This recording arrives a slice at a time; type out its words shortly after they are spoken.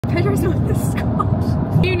Pedro's not in the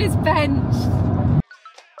squad. Yoon is benched.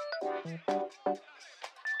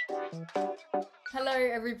 Hello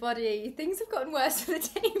everybody. Things have gotten worse for the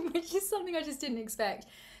team, which is something I just didn't expect.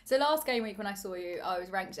 So last game week when I saw you, I was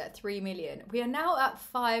ranked at 3 million. We are now at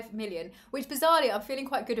 5 million, which bizarrely I'm feeling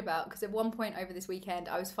quite good about because at one point over this weekend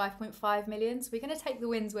I was 5.5 million. So we're going to take the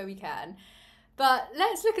wins where we can. But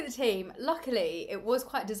let's look at the team. Luckily, it was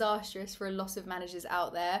quite disastrous for a lot of managers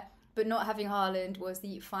out there. But not having Haaland was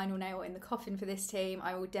the final nail in the coffin for this team.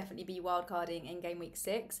 I will definitely be wildcarding in game week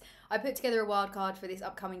 6. I put together a wildcard for this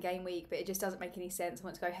upcoming game week, but it just doesn't make any sense. I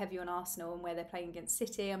want to go heavy on Arsenal and where they're playing against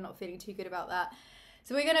City. I'm not feeling too good about that.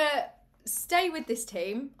 So we're going to stay with this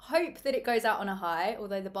team, hope that it goes out on a high,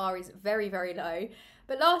 although the bar is very, very low.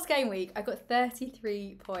 But last game week, I got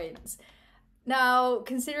 33 points. Now,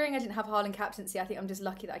 considering I didn't have Haaland captaincy, I think I'm just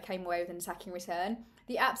lucky that I came away with an attacking return.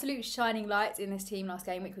 The absolute shining lights in this team last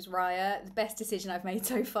game week was Raya, the best decision I've made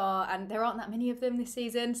so far, and there aren't that many of them this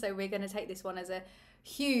season, so we're going to take this one as a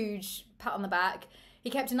huge pat on the back. He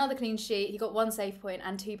kept another clean sheet, he got 1 save point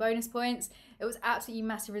and 2 bonus points. It was absolutely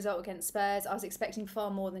massive result against Spurs. I was expecting far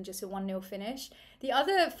more than just a 1-0 finish. The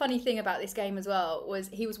other funny thing about this game as well was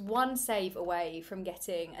he was 1 save away from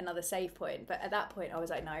getting another save point, but at that point I was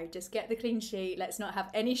like, no, just get the clean sheet, let's not have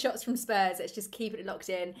any shots from Spurs, let's just keep it locked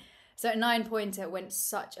in. So a 9-pointer went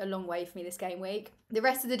such a long way for me this game week. The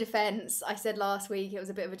rest of the defence, I said last week, it was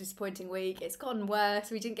a bit of a disappointing week. It's gotten worse.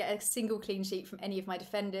 We didn't get a single clean sheet from any of my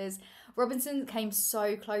defenders. Robinson came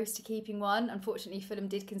so close to keeping one. Unfortunately, Fulham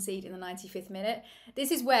did concede in the 95th minute. This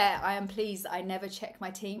is where I am pleased that I never check my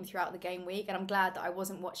team throughout the game week, and I'm glad that I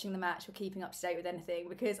wasn't watching the match or keeping up to date with anything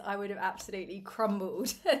because I would have absolutely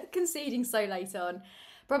crumbled conceding so late on.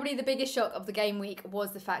 Probably the biggest shock of the game week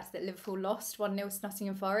was the fact that Liverpool lost 1-0 to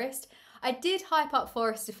Nottingham Forest. I did hype up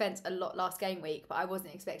Forest's defence a lot last game week, but I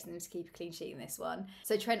wasn't expecting them to keep a clean sheet in this one.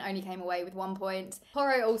 So Trent only came away with 1 point.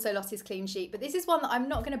 Porro also lost his clean sheet, but this is one that I'm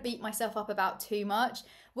not going to beat myself up about too much.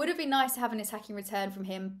 Would have been nice to have an attacking return from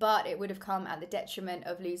him, but it would have come at the detriment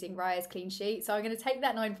of losing Raya's clean sheet. So I'm going to take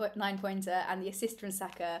that 9-pointer and the assist from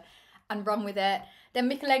Saka and run with it. Then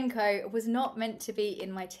Mykolenko was not meant to be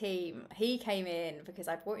in my team. He came in because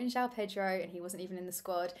I brought in João Pedro and he wasn't even in the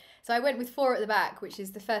squad. So I went with 4 at the back, which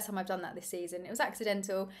is the first time I've done that this season. It was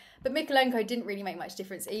accidental, but Mykolenko didn't really make much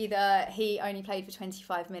difference either. He only played for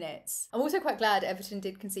 25 minutes. I'm also quite glad Everton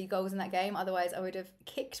did concede goals in that game. Otherwise, I would have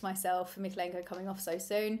kicked myself for Mykolenko coming off so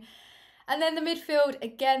soon. And then the midfield,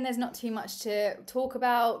 again, there's not too much to talk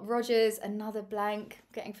about. Rodgers, another blank,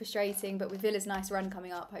 getting frustrating, but with Villa's nice run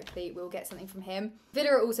coming up, hopefully we'll get something from him.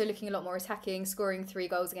 Villa are also looking a lot more attacking, scoring 3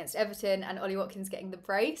 goals against Everton, and Ollie Watkins getting the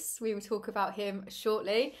brace. We will talk about him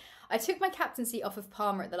shortly. I took my captaincy off of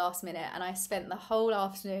Palmer at the last minute, and I spent the whole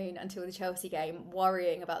afternoon until the Chelsea game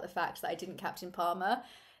worrying about the fact that I didn't captain Palmer.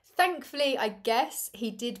 Thankfully, I guess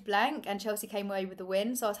he did blank, and Chelsea came away with the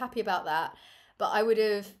win, so I was happy about that. But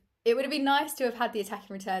it would have been nice to have had the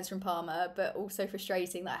attacking returns from Palmer, but also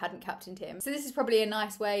frustrating that I hadn't captained him. So this is probably a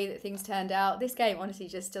nice way that things turned out. This game honestly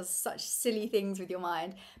just does such silly things with your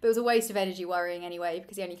mind, but it was a waste of energy worrying anyway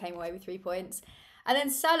because he only came away with 3 points. And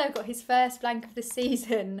then Salah got his first blank of the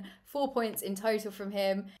season, 4 points in total from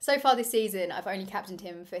him. So far this season, I've only captained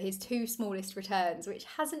him for his 2 smallest returns, which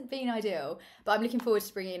hasn't been ideal. But I'm looking forward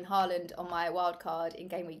to bringing in Haaland on my wild card in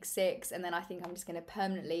game week 6. And then I think I'm just going to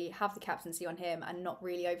permanently have the captaincy on him and not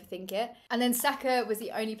really overthink it. And then Saka was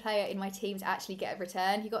the only player in my team to actually get a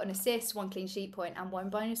return. He got an assist, 1 clean sheet point and 1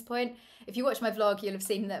 bonus point. If you watch my vlog, you'll have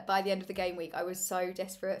seen that by the end of the game week, I was so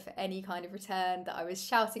desperate for any kind of return that I was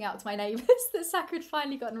shouting out to my neighbours that Saka had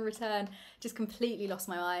finally gotten a return. Just completely lost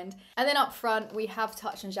my mind. And then up front, we have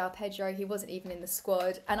touched on João Pedro. He wasn't even in the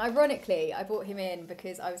squad. And ironically, I brought him in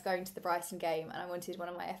because I was going to the Brighton game and I wanted one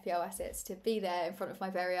of my FPL assets to be there in front of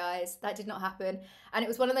my very eyes. That did not happen. And it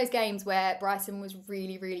was one of those games where Brighton was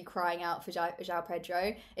really, really crying out for João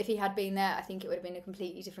Pedro. If he had been there, I think it would have been a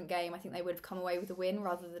completely different game. I think they would have come away with a win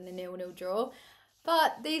rather than a 0-0 draw.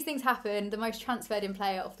 But these things happen. The most transferred in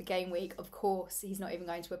player of the game week, of course, he's not even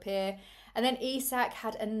going to appear. And then Isak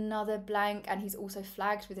had another blank and he's also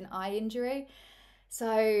flagged with an eye injury. So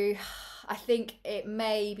I think it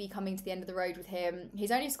may be coming to the end of the road with him. He's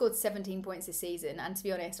only scored 17 points this season. And to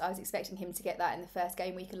be honest, I was expecting him to get that in the first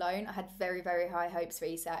game week alone. I had very, very high hopes for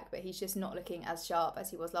Isak, but he's just not looking as sharp as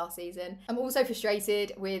he was last season. I'm also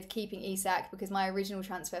frustrated with keeping Isak because my original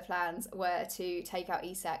transfer plans were to take out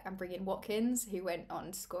Isak and bring in Watkins, who went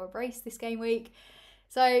on to score a brace this game week.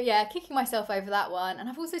 So yeah, kicking myself over that one. And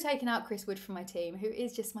I've also taken out Chris Wood from my team, who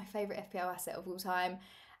is just my favourite FPL asset of all time.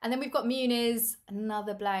 And then we've got Muniz,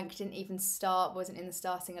 another blank, didn't even start, wasn't in the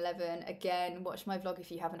starting 11. Again, watch my vlog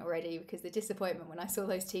if you haven't already, because the disappointment when I saw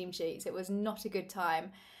those team sheets, it was not a good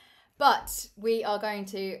time. But we are going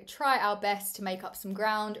to try our best to make up some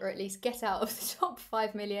ground, or at least get out of the top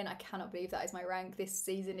 5 million. I cannot believe that is my rank. This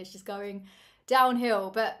season is just going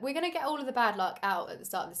downhill, but we're going to get all of the bad luck out at the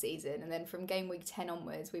start of the season, and then from game week 10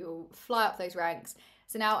 onwards, we will fly up those ranks.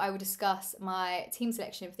 So now I will discuss my team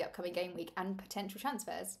selection for the upcoming game week and potential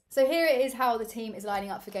transfers. So here it is how the team is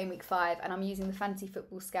lining up for game week 5, and I'm using the Fantasy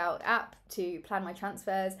Football Scout app to plan my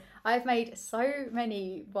transfers. I've made so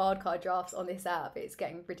many wildcard drafts on this app, it's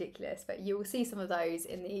getting ridiculous, but you will see some of those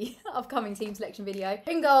in the upcoming team selection video.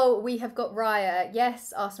 In goal, we have got Raya.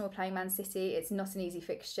 Yes, Arsenal are playing Man City. It's not an easy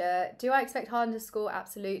fixture. Do I expect Haaland to score?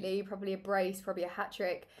 Absolutely. Probably a brace, probably a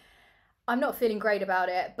hat-trick. I'm not feeling great about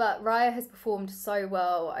it, but Raya has performed so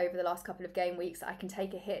well over the last couple of game weeks that I can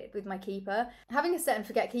take a hit with my keeper. Having a set and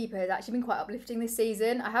forget keeper has actually been quite uplifting this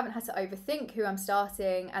season. I haven't had to overthink who I'm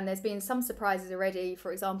starting, and there's been some surprises already.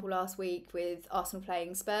 For example, last week with Arsenal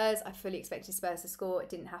playing Spurs, I fully expected Spurs to score. It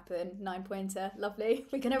didn't happen. 9-pointer, lovely.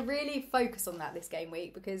 We're going to really focus on that this game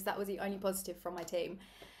week because that was the only positive from my team.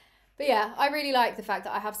 But yeah, I really like the fact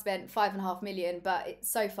that I have spent 5.5 million, but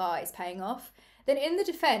so far it's paying off. Then in the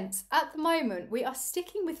defence, at the moment, we are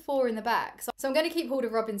sticking with 4 in the back. So I'm going to keep hold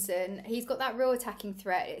of Robinson. He's got that real attacking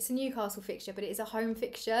threat. It's a Newcastle fixture, but it is a home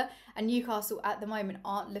fixture. And Newcastle at the moment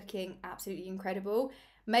aren't looking absolutely incredible.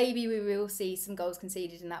 Maybe we will see some goals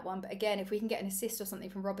conceded in that one. But again, if we can get an assist or something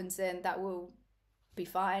from Robinson, that will be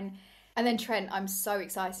fine. And then Trent, I'm so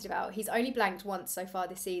excited about. He's only blanked once so far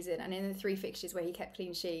this season, and in the 3 fixtures where he kept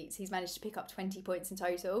clean sheets, he's managed to pick up 20 points in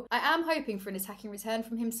total. I am hoping for an attacking return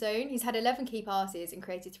from him soon. He's had 11 key passes and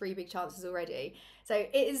created 3 big chances already. So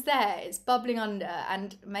it is there, it's bubbling under,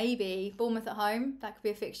 and maybe Bournemouth at home, that could be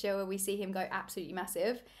a fixture where we see him go absolutely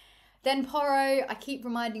massive. Then Porro, I keep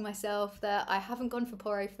reminding myself that I haven't gone for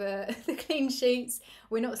Porro for the clean sheets.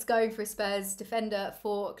 We're not going for a Spurs defender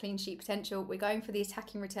for clean sheet potential. We're going for the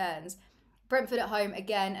attacking returns. Brentford at home,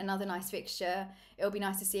 again, another nice fixture. It'll be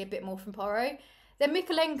nice to see a bit more from Porro. Then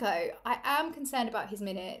Mykolenko, I am concerned about his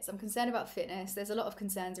minutes. I'm concerned about fitness. There's a lot of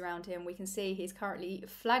concerns around him. We can see he's currently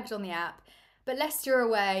flagged on the app. But Leicester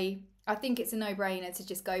away, I think it's a no-brainer to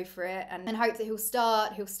just go for it and hope that he'll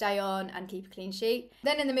start, he'll stay on and keep a clean sheet.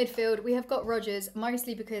 Then in the midfield, we have got Rodgers,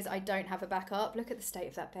 mostly because I don't have a backup. Look at the state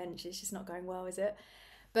of that bench. It's just not going well, is it?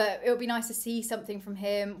 But it'll be nice to see something from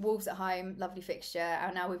him. Wolves at home, lovely fixture.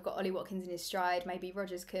 And now we've got Ollie Watkins in his stride. Maybe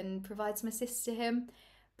Rodgers can provide some assists to him.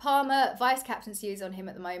 Palmer, vice-captaincy is on him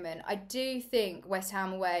at the moment. I do think West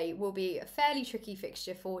Ham away will be a fairly tricky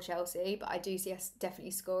fixture for Chelsea, but I do see us definitely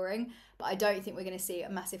scoring. But I don't think we're going to see a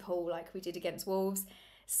massive haul like we did against Wolves.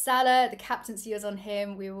 Salah, the captaincy is on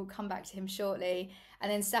him. We will come back to him shortly. And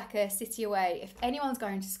then Saka, City away. If anyone's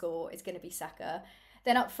going to score, it's going to be Saka.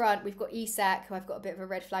 Then up front, we've got Isak, who I've got a bit of a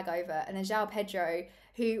red flag over, and then João Pedro,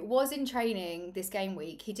 who was in training this game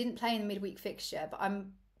week. He didn't play in the midweek fixture, but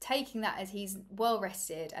I'm taking that as he's well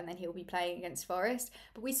rested, and then he'll be playing against Forest.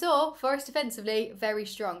 But we saw Forest defensively very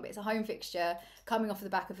strong, but it's a home fixture coming off the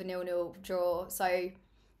back of a 0-0 draw. So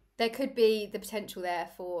there could be the potential there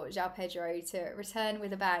for João Pedro to return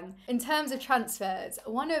with a bang. In terms of transfers,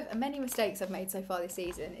 one of many mistakes I've made so far this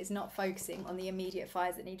season is not focusing on the immediate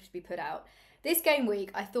fires that need to be put out. This game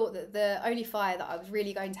week, I thought that the only fire that I was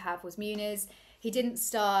really going to have was Muniz. He didn't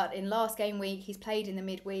start in last game week. He's played in the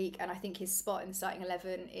midweek, and I think his spot in the starting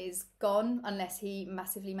 11 is gone unless he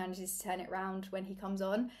massively manages to turn it around when he comes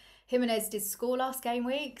on. Jimenez did score last game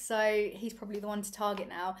week, so he's probably the one to target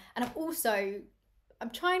now. And I'm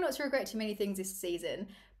trying not to regret too many things this season,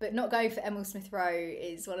 but not going for Emil Smith-Rowe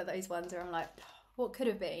is one of those ones where I'm like, what could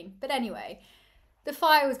have been? But anyway, the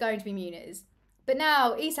fire was going to be Muniz. But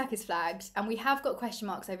now Isak is flagged, and we have got question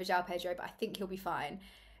marks over João Pedro, but I think he'll be fine.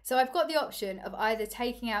 So I've got the option of either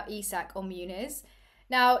taking out Isak or Muniz.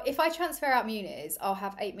 Now, if I transfer out Muniz, I'll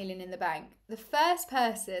have 8 million in the bank. The first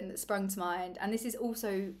person that sprung to mind, and this is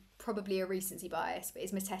also probably a recency bias, but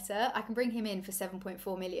is Mateta. I can bring him in for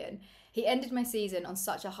 7.4 million. He ended my season on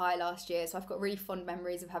such a high last year, so I've got really fond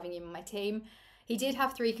memories of having him on my team. He did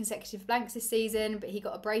have 3 consecutive blanks this season, but he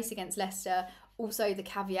got a brace against Leicester. Also, the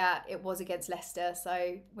caveat, it was against Leicester,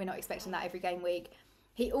 so we're not expecting that every game week.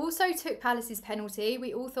 He also took Palace's penalty.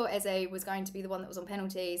 We all thought Eze was going to be the one that was on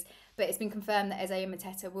penalties, but it's been confirmed that Eze and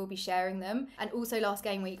Mateta will be sharing them. And also last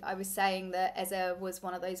game week, I was saying that Eze was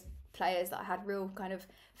one of those players that I had real kind of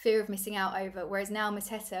fear of missing out over, whereas now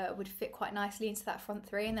Mateta would fit quite nicely into that front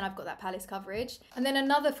 3, and then I've got that Palace coverage. And then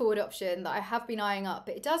another forward option that I have been eyeing up,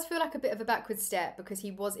 but it does feel like a bit of a backward step because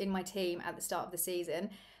he was in my team at the start of the season.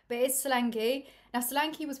 but it's Solanke. Now,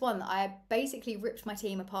 Solanke was one that I basically ripped my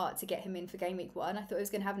team apart to get him in for game week 1. I thought he was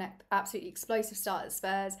going to have an absolutely explosive start at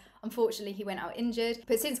Spurs. Unfortunately, he went out injured.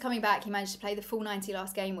 But since coming back, he managed to play the full 90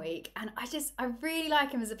 last game week. And I really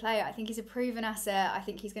like him as a player. I think he's a proven asset. I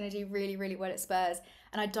think he's going to do really, really well at Spurs.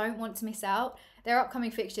 And I don't want to miss out. Their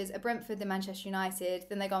upcoming fixtures are Brentford, then Manchester United.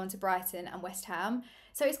 Then they go on to Brighton and West Ham.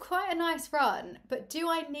 So it's quite a nice run. But do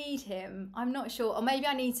I need him? I'm not sure. Or maybe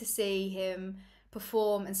I need to see him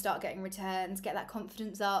perform and start getting returns, get that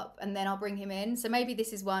confidence up, and then I'll bring him in. So maybe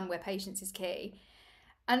this is one where patience is key.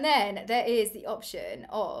 And then there is the option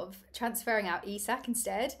of transferring out Isak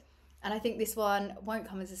instead. And I think this one won't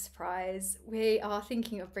come as a surprise. We are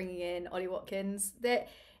thinking of bringing in Ollie Watkins.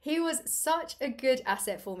 He was such a good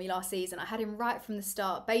asset for me last season. I had him right from the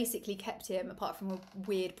start, basically kept him, apart from a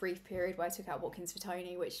weird brief period where I took out Watkins for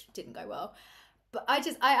Tony, which didn't go well. But I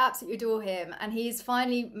absolutely adore him, and he's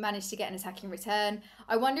finally managed to get an attacking return.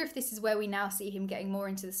 I wonder if this is where we now see him getting more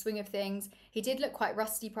into the swing of things. He did look quite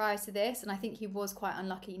rusty prior to this, and I think he was quite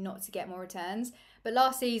unlucky not to get more returns. But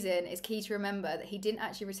last season, it's key to remember that he didn't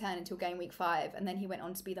actually return until game week 5, and then he went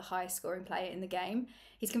on to be the highest scoring player in the game.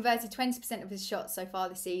 He's converted 20% of his shots so far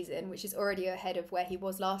this season, which is already ahead of where he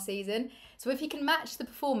was last season. So if he can match the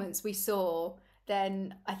performance we saw,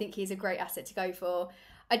 then I think he's a great asset to go for.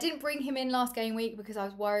 I didn't bring him in last game week because I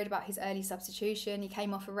was worried about his early substitution. He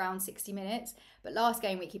came off around 60 minutes, but last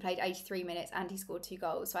game week he played 83 minutes and he scored 2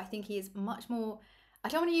 goals. So I think he is much more, I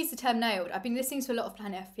don't want to use the term nailed. I've been listening to a lot of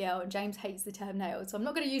Planet FPL and James hates the term nailed, so I'm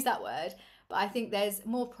not going to use that word, but I think there's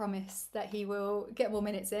more promise that he will get more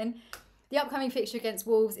minutes in. The upcoming fixture against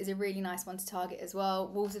Wolves is a really nice one to target as well.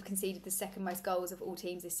 Wolves have conceded the second most goals of all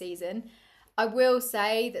teams this season. I will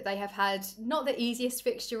say that they have had not the easiest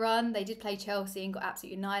fixture run. They did play Chelsea and got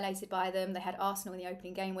absolutely annihilated by them. They had Arsenal in the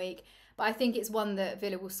opening game week. But I think it's one that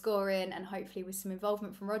Villa will score in, and hopefully with some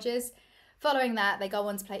involvement from Rodgers. Following that, they go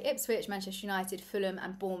on to play Ipswich, Manchester United, Fulham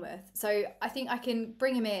and Bournemouth. So I think I can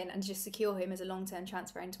bring him in and just secure him as a long-term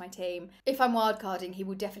transfer into my team. If I'm wildcarding, he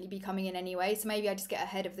will definitely be coming in anyway, so maybe I just get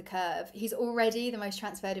ahead of the curve. He's already the most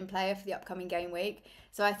transferred in player for the upcoming game week,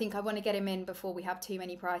 so I think I want to get him in before we have too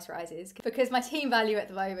many price rises, because my team value at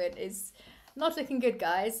the moment is not looking good,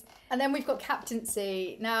 guys. And then we've got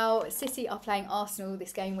captaincy. Now, City are playing Arsenal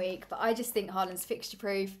this game week, but I just think Haaland's fixture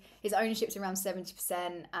proof. His ownership's around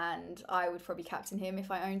 70%, and I would probably captain him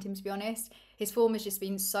if I owned him, to be honest. His form has just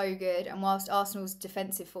been so good, and whilst Arsenal's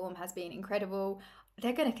defensive form has been incredible,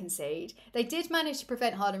 they're going to concede. They did manage to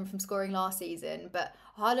prevent Haaland from scoring last season, but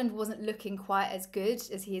Haaland wasn't looking quite as good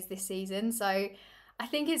as he is this season. So I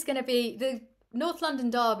think it's going to be the North London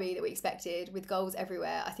derby that we expected with goals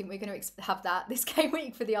everywhere. I think we're going to have that this game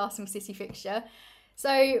week for the Arsenal City fixture.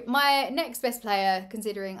 So my next best player,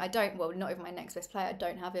 considering not even my next best player, I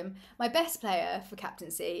don't have him. My best player for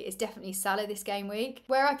captaincy is definitely Salah this game week.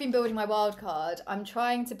 Where I've been building my wild card, I'm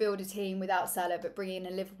trying to build a team without Salah but bring in a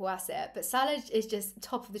Liverpool asset. But Salah is just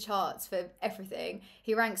top of the charts for everything.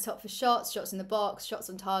 He ranks top for shots in the box, shots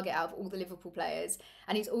on target out of all the Liverpool players.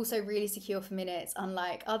 And he's also really secure for minutes,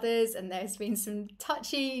 unlike others. And there's been some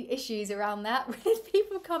touchy issues around that with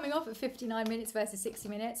people coming off at 59 minutes versus 60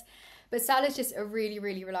 minutes. But Salah's just a really,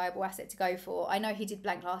 really reliable asset to go for. I know he did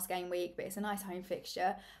blank last game week, but it's a nice home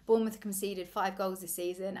fixture. Bournemouth conceded 5 goals this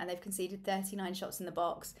season, and they've conceded 39 shots in the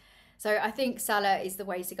box. So I think Salah is the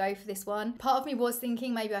way to go for this one. Part of me was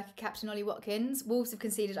thinking maybe I could captain Ollie Watkins. Wolves have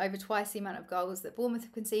conceded over twice the amount of goals that Bournemouth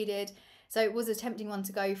have conceded. So it was a tempting one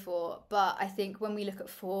to go for. But I think when we look at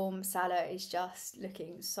form, Salah is just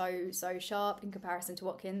looking so sharp in comparison to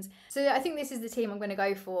Watkins. So I think this is the team I'm going to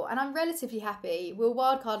go for. And I'm relatively happy. We'll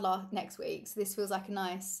wildcard next week. So this feels like a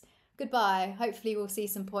nice goodbye. Hopefully we'll see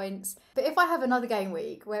some points. But if I have another game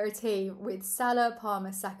week where a team with Salah,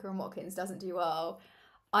 Palmer, Saka and Watkins doesn't do well,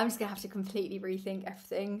 I'm just going to have to completely rethink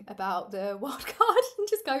everything about the wild card and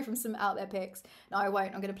just go from some out there picks. No, I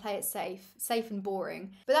won't. I'm going to play it safe and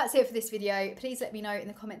boring. But that's it for this video. Please let me know in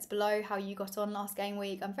the comments below how you got on last game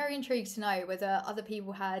week. I'm very intrigued to know whether other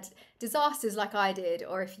people had disasters like I did,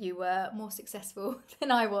 or if you were more successful than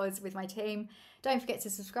I was with my team. Don't forget to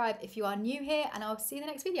subscribe if you are new here, and I'll see you in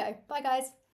the next video. Bye, guys.